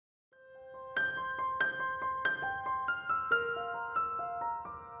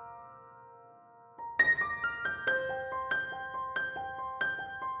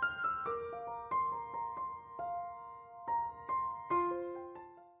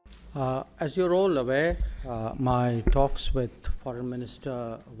As you're all aware, my talks with Foreign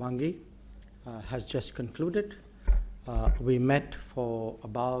Minister Wang Yi has just concluded. We met for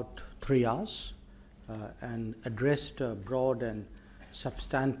about 3 hours and addressed a broad and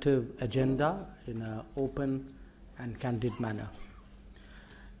substantive agenda in an open and candid manner.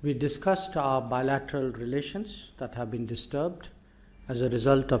 We discussed our bilateral relations that have been disturbed as a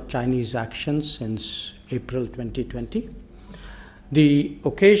result of Chinese actions since April 2020. The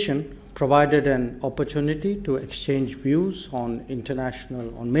occasion provided an opportunity to exchange views on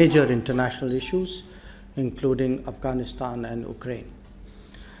major international issues, including Afghanistan and Ukraine.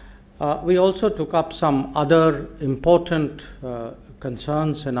 We also took up some other important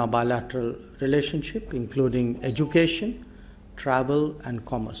concerns in our bilateral relationship, including education, travel, and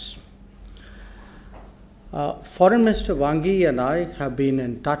commerce. Foreign Minister Wang Yi and I have been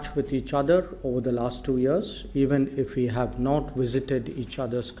in touch with each other over the last 2 years, even if we have not visited each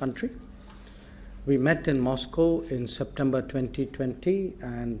other's country. We met in Moscow in September 2020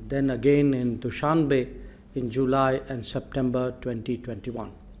 and then again in Dushanbe in July and September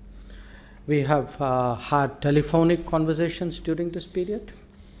 2021. We have had telephonic conversations during this period,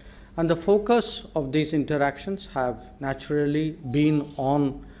 and the focus of these interactions have naturally been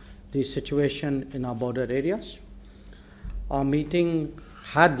on the situation in our border areas. Our meeting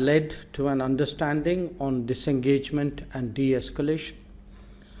had led to an understanding on disengagement and de-escalation.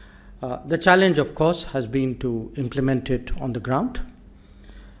 The challenge, of course, has been to implement it on the ground.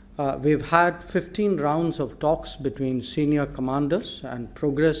 We've had 15 rounds of talks between senior commanders, and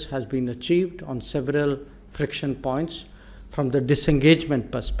progress has been achieved on several friction points from the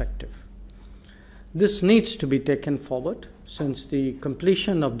disengagement perspective. This needs to be taken forward, since the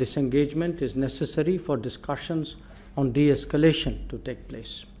completion of disengagement is necessary for discussions on de-escalation to take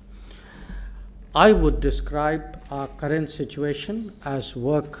place. I would describe our current situation as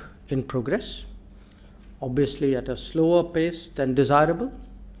work in progress, obviously at a slower pace than desirable,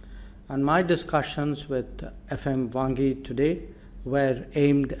 and my discussions with FM Wang Yi today were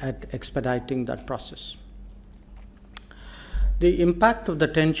aimed at expediting that process. The impact of the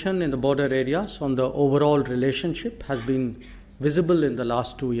tension in the border areas on the overall relationship has been visible in the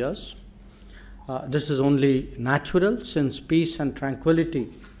last 2 years. This is only natural, since peace and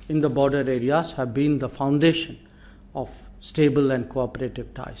tranquility in the border areas have been the foundation of stable and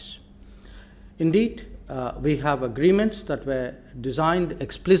cooperative ties. Indeed, we have agreements that were designed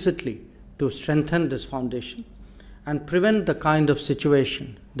explicitly to strengthen this foundation and prevent the kind of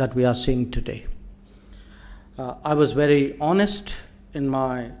situation that we are seeing today. I was very honest in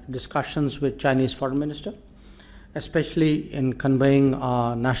my discussions with Chinese Foreign Minister, especially in conveying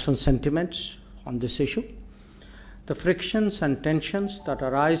our national sentiments on this issue. The frictions and tensions that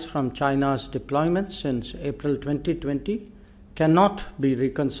arise from China's deployment since April 2020 cannot be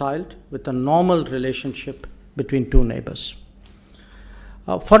reconciled with a normal relationship between two neighbors.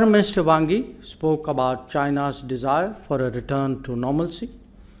 Foreign Minister Wang Yi spoke about China's desire for a return to normalcy,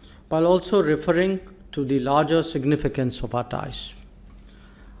 while also referring to the larger significance of our ties.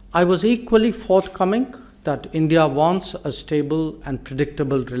 I was equally forthcoming that India wants a stable and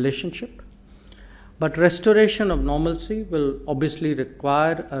predictable relationship, but restoration of normalcy will obviously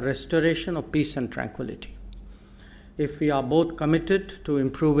require a restoration of peace and tranquility. If we are both committed to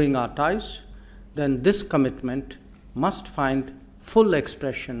improving our ties, then this commitment must find full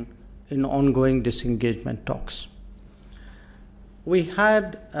expression in ongoing disengagement talks. We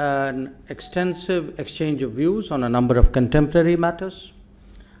had an extensive exchange of views on a number of contemporary matters.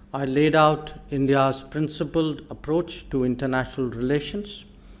 I laid out India's principled approach to international relations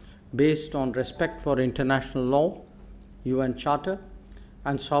based on respect for international law, UN Charter,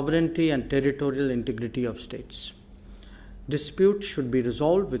 and sovereignty and territorial integrity of states. Disputes should be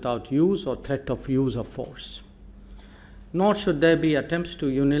resolved without use or threat of use of force, nor should there be attempts to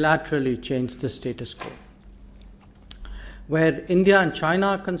unilaterally change the status quo. Where India and China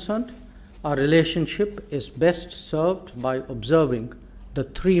are concerned, our relationship is best served by observing the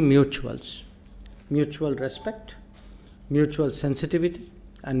three mutuals: mutual respect, mutual sensitivity,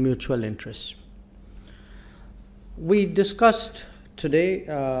 and mutual interest. We discussed today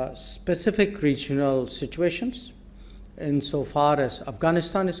specific regional situations. Insofar as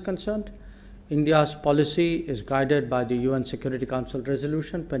Afghanistan is concerned, India's policy is guided by the UN Security Council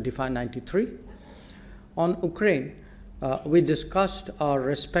Resolution 2593. On Ukraine, we discussed our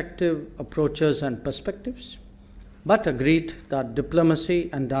respective approaches and perspectives, but agreed that diplomacy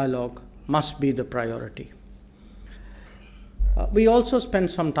and dialogue must be the priority. We also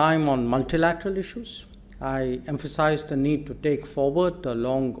spent some time on multilateral issues. I emphasized the need to take forward the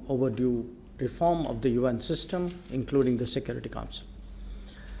long overdue reform of the UN system, including the Security Council.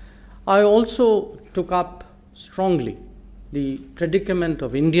 I also took up strongly the predicament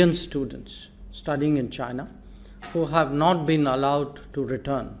of Indian students studying in China who have not been allowed to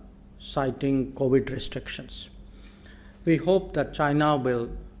return, citing COVID restrictions. We hope that China will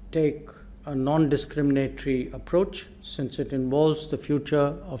take a non-discriminatory approach since it involves the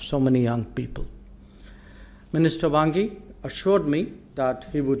future of so many young people. Minister Wang Yi assured me that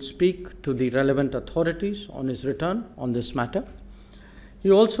he would speak to the relevant authorities on his return on this matter. He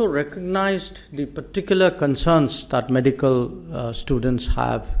also recognized the particular concerns that medical students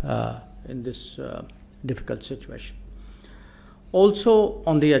have in this difficult situation. Also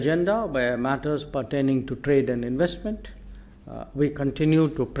on the agenda were matters pertaining to trade and investment. We continue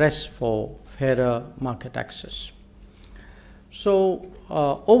to press for fairer market access. So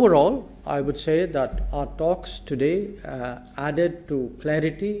overall, I would say that our talks today added to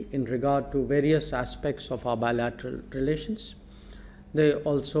clarity in regard to various aspects of our bilateral relations. They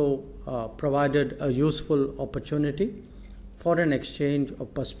also provided a useful opportunity for an exchange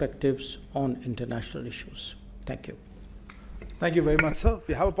of perspectives on international issues. Thank you. Thank you very much, sir.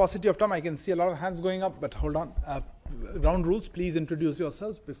 We have a paucity of time. I can see a lot of hands going up, but hold on. Ground rules, please introduce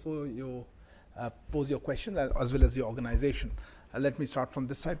yourselves before you pose your question, as well as your organization. Let me start from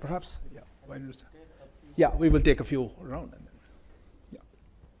this side, perhaps. Yeah, why don't you start? Yeah, we will take a few around. And then, yeah.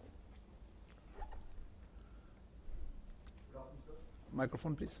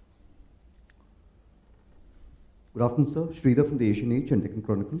 Microphone, please. Good afternoon, sir. Sridhar from the Asian Age and Deccan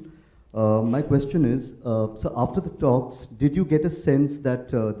Chronicle. My question is, so after the talks, did you get a sense that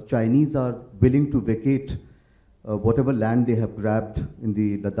the Chinese are willing to vacate whatever land they have grabbed in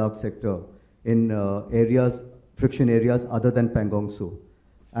the Ladakh sector in friction areas other than Pangong Tso?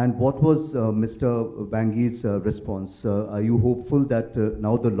 And what was Mr. Wang Yi's response? Are you hopeful that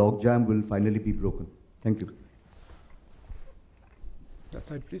now the logjam will finally be broken? Thank you. That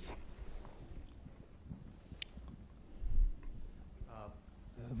side, please.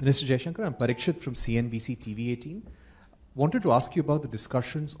 Minister Jaishankar, I'm Parikshit from CNBC TV 18. Wanted to ask you about the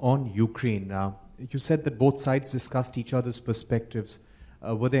discussions on Ukraine. You said that both sides discussed each other's perspectives.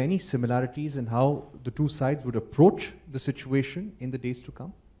 Were there any similarities in how the two sides would approach the situation in the days to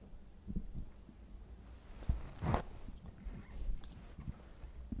come?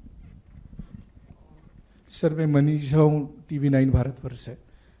 Sir, मैं मनीष हूँ TV9 Bharatvarsh से.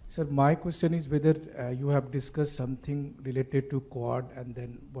 Sir, my question is whether you have discussed something related to Quad, and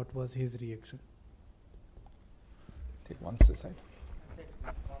then what was his reaction? Take one side.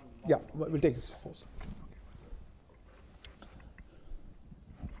 Yeah, we'll take this first.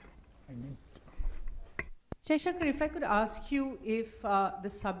 Jaishankar, if I could ask you if the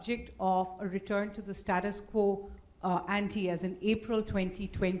subject of a return to the status quo ante as in April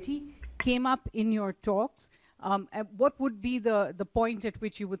 2020 came up in your talks, what would be the point at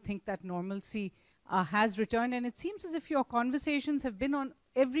which you would think that normalcy has returned? And it seems as if your conversations have been on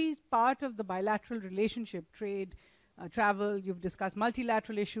every part of the bilateral relationship, trade, travel, you've discussed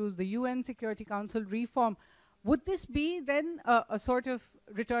multilateral issues, the UN Security Council reform. Would this be then a sort of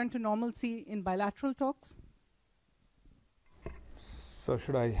return to normalcy in bilateral talks? So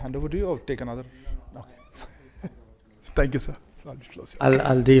should I hand over to you or take another? Okay. Thank you, sir.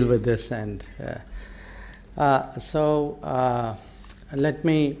 I'll deal with this. And let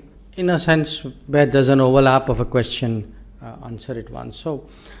me, in a sense, where there's an overlap of a question, answer it once. So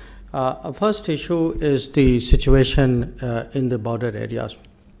our first issue is the situation in the border areas.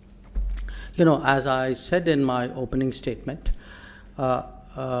 You know, as I said in my opening statement,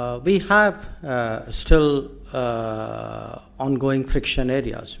 we have still ongoing friction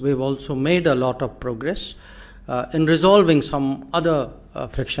areas. We've also made a lot of progress in resolving some other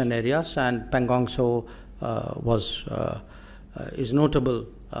friction areas, and Pangong Tso is notable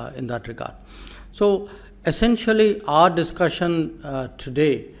in that regard. So essentially our discussion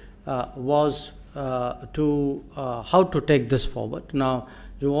today was to how to take this forward. Now,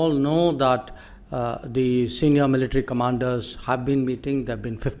 you all know that the senior military commanders have been meeting. There have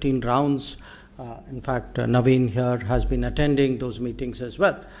been 15 rounds. In fact, Naveen here has been attending those meetings as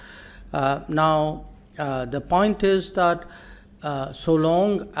well. Now, the point is that so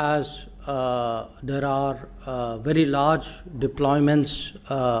long as there are very large deployments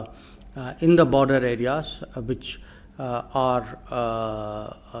in the border areas which are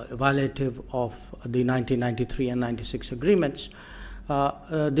violative of the 1993 and 96 agreements,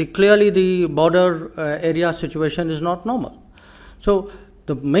 clearly the border area situation is not normal. So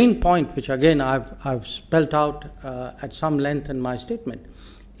the main point, which again I've spelled out at some length in my statement,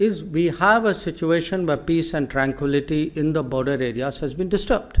 is we have a situation where peace and tranquility in the border areas has been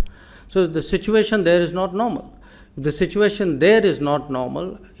disturbed. So the situation there is not normal. The situation there is not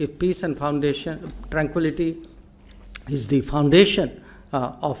normal. If peace and tranquility is the foundation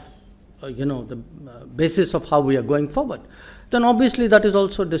of the basis of how we are going forward, then obviously that is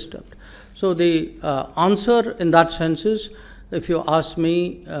also disturbed. So the answer in that sense is, if you ask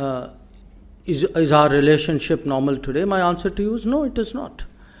me, is our relationship normal today? My answer to you is no, it is not.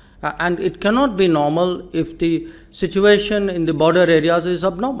 And it cannot be normal if the situation in the border areas is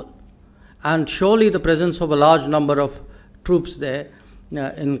abnormal. And surely the presence of a large number of troops there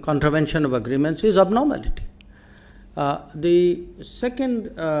in contravention of agreements is abnormality. The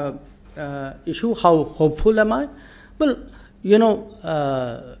second issue, how hopeful am I? Well,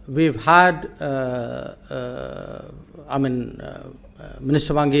 we've had,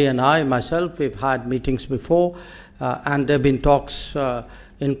 Minister Wang Yi and myself, we've had meetings before, and there have been talks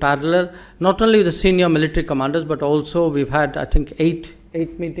in parallel, not only with the senior military commanders, but also we've had, I think, eight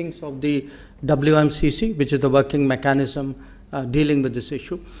meetings of the WMCC, which is the working mechanism dealing with this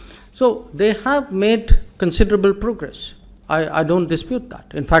issue. So they have made considerable progress. I don't dispute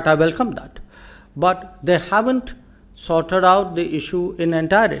that. In fact, I welcome that. But they haven't sorted out the issue in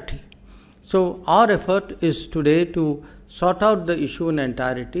entirety. So our effort is today to sort out the issue in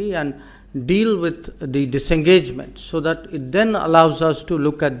entirety and deal with the disengagement, so that it then allows us to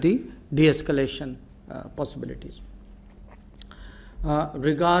look at the de-escalation possibilities.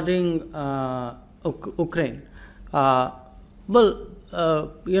 Regarding Ukraine, I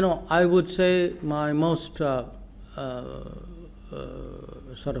would say my most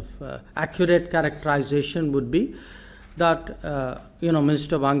accurate characterization would be that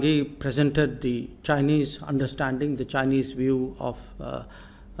Minister Wang Yi presented the Chinese understanding, the Chinese view of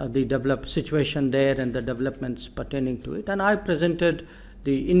the situation there and the developments pertaining to it, and I presented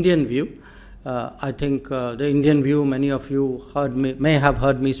the Indian view. I think the Indian view, many of you may have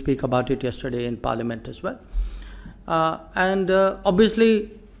heard me speak about it yesterday in Parliament as well.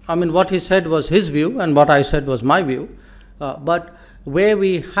 Obviously, what he said was his view and what I said was my view. But where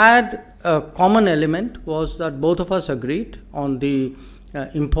we had a common element was that both of us agreed on the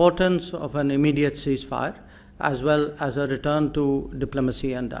importance of an immediate ceasefire, as well as a return to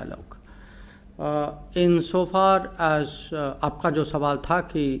diplomacy and dialogue. Insofar as आपका जो सवाल था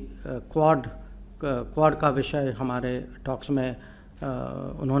कि quad का विषय हमारे talks में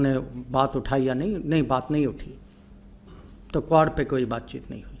उन्होंने बात उठाई या नहीं, बात नहीं उठी, तो क्वाड पे कोई बातचीत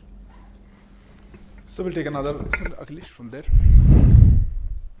नहीं हुई. So we'll take another, Akhilesh, from there.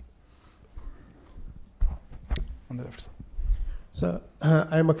 On the left side. So,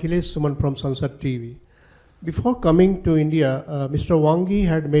 I am Akhilesh Suman from Sansad TV. Before coming to India, Mr. Wang Yi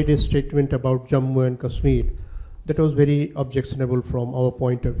had made a statement about Jammu and Kashmir that was very objectionable from our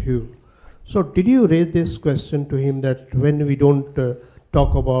point of view. So did you raise this question to him, that when we don't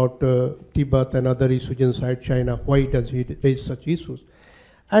talk about Tibet and other issues inside China, why does he raise such issues?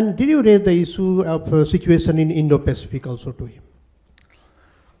 And did you raise the issue of situation in Indo-Pacific also to him?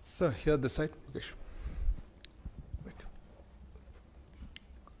 Sir, here this side. Okay.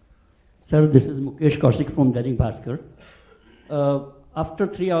 Sir, this is Mukesh Kaushik from Dainik Bhaskar. After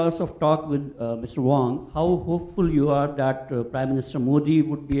 3 hours of talk with Mr. Wang, how hopeful you are that Prime Minister Modi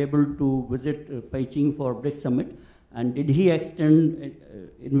would be able to visit Beijing for BRICS Summit? And did he extend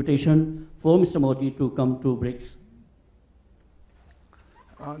invitation for Mr. Modi to come to BRICS?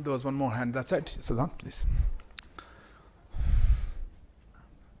 There was one more hand. That's it. Siddhant, please.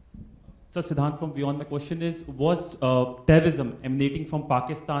 Sir, Siddhant from Beyond. My question is, was terrorism emanating from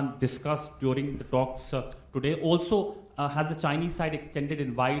Pakistan discussed during the talks today? Also, has the Chinese side extended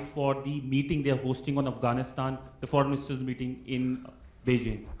invite for the meeting they're hosting on Afghanistan, the foreign ministers meeting in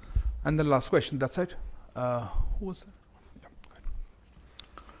Beijing? And the last question, that's it. Who was that?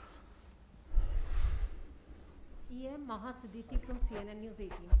 EAM S Jaishankar from CNN News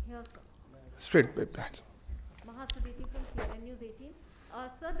 18. Here, sir. Straight behind. S Jaishankar from CNN News 18.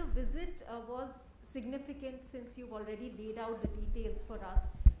 Sir, the visit was significant since you've already laid out the details for us.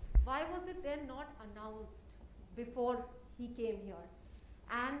 Why was it then not announced before he came here?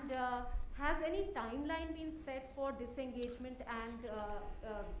 And has any timeline been set for disengagement and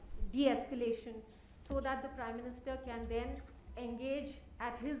de-escalation so that the Prime Minister can then engage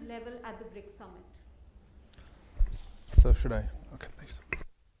at his level at the BRICS Summit? So should I? Okay, thanks.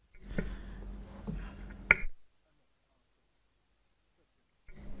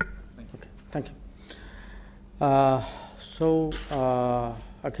 Thank you.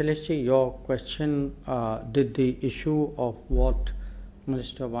 Akhilesh, your question, did the issue of what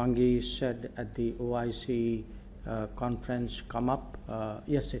Minister Wang Yi said at the OIC conference come up?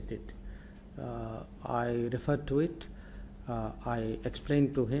 Yes, it did. I referred to it. I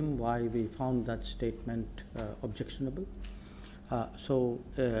explained to him why we found that statement objectionable. So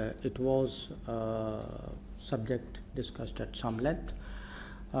it was subject discussed at some length.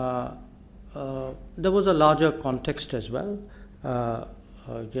 There was a larger context as well.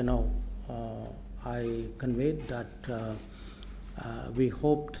 I conveyed that we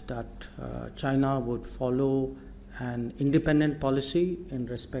hoped that China would follow an independent policy in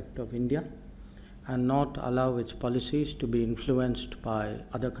respect of India and not allow its policies to be influenced by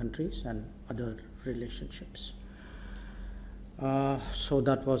other countries and other relationships. So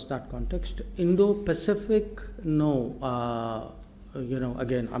that was that context. Indo-Pacific, no.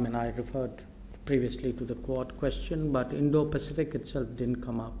 Again, I referred previously to the Quad question, but Indo-Pacific itself didn't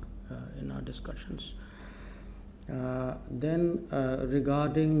come up in our discussions. Then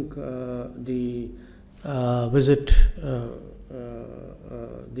regarding the visit,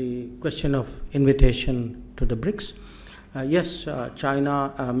 the question of invitation to the BRICS, yes,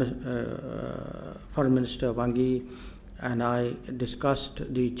 China, Foreign Minister Wang Yi and I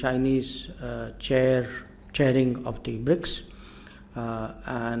discussed the Chinese chairing of the BRICS.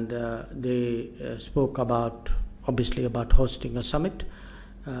 And they spoke obviously about hosting a summit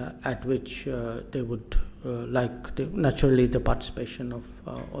at which they would like naturally the participation of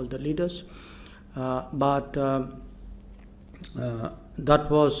all the leaders. But that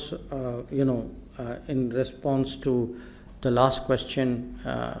was, in response to the last question,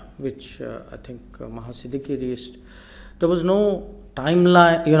 which I think Mahasiddiqui raised. There was no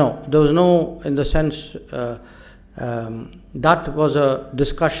timeline, there was no, in the sense, that was a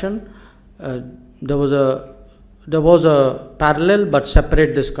discussion. There was a parallel but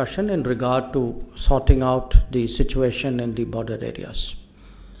separate discussion in regard to sorting out the situation in the border areas.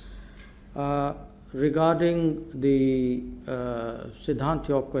 Regarding the Siddhant,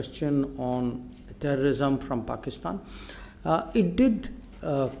 your question on terrorism from Pakistan, it did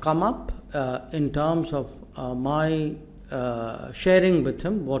come up in terms of my sharing with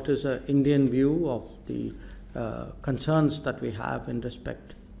him what is an Indian view of the concerns that we have in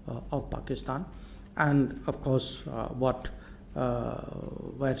respect of Pakistan, and of course what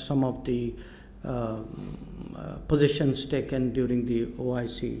were some of the positions taken during the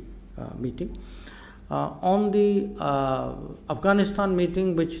OIC meeting. On the Afghanistan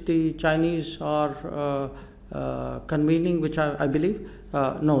meeting, which the Chinese are convening, which I believe,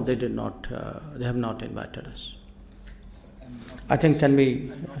 no, they did not, they have not invited us. I think can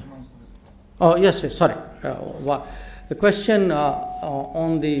we... Oh, yes, sorry. The question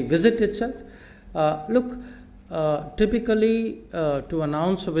on the visit itself. Look, typically to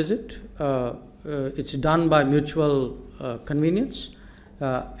announce a visit, it's done by mutual convenience.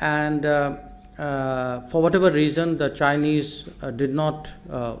 And for whatever reason, the Chinese did not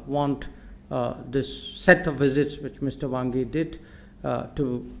want this set of visits which Mr. Wang Yi did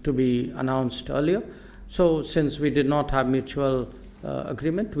to be announced earlier. So since we did not have mutual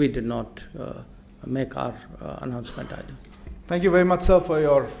agreement, we did not make our announcement either. Thank you very much, sir,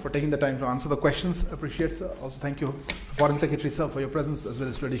 for taking the time to answer the questions. Appreciate, sir. Also, thank you, Foreign Secretary, sir, for your presence, as well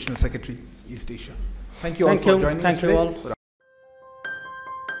as Traditional Secretary, East Asia. Thank you all for joining us today.